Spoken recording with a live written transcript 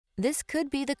This could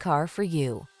be the car for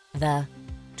you. The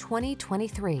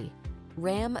 2023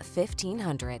 Ram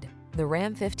 1500. The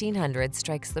Ram 1500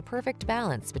 strikes the perfect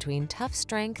balance between tough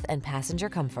strength and passenger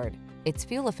comfort. Its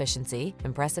fuel efficiency,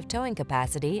 impressive towing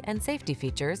capacity, and safety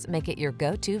features make it your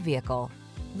go-to vehicle.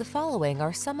 The following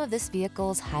are some of this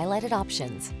vehicle's highlighted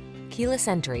options: keyless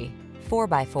entry,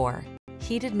 4x4,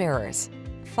 heated mirrors,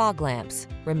 fog lamps,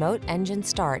 remote engine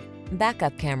start,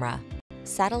 backup camera,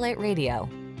 satellite radio,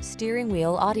 steering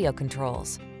wheel audio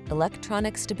controls,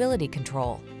 electronic stability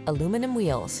control, aluminum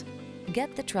wheels.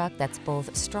 Get the truck that's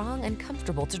both strong and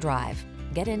comfortable to drive.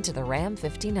 Get into the Ram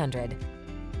 1500.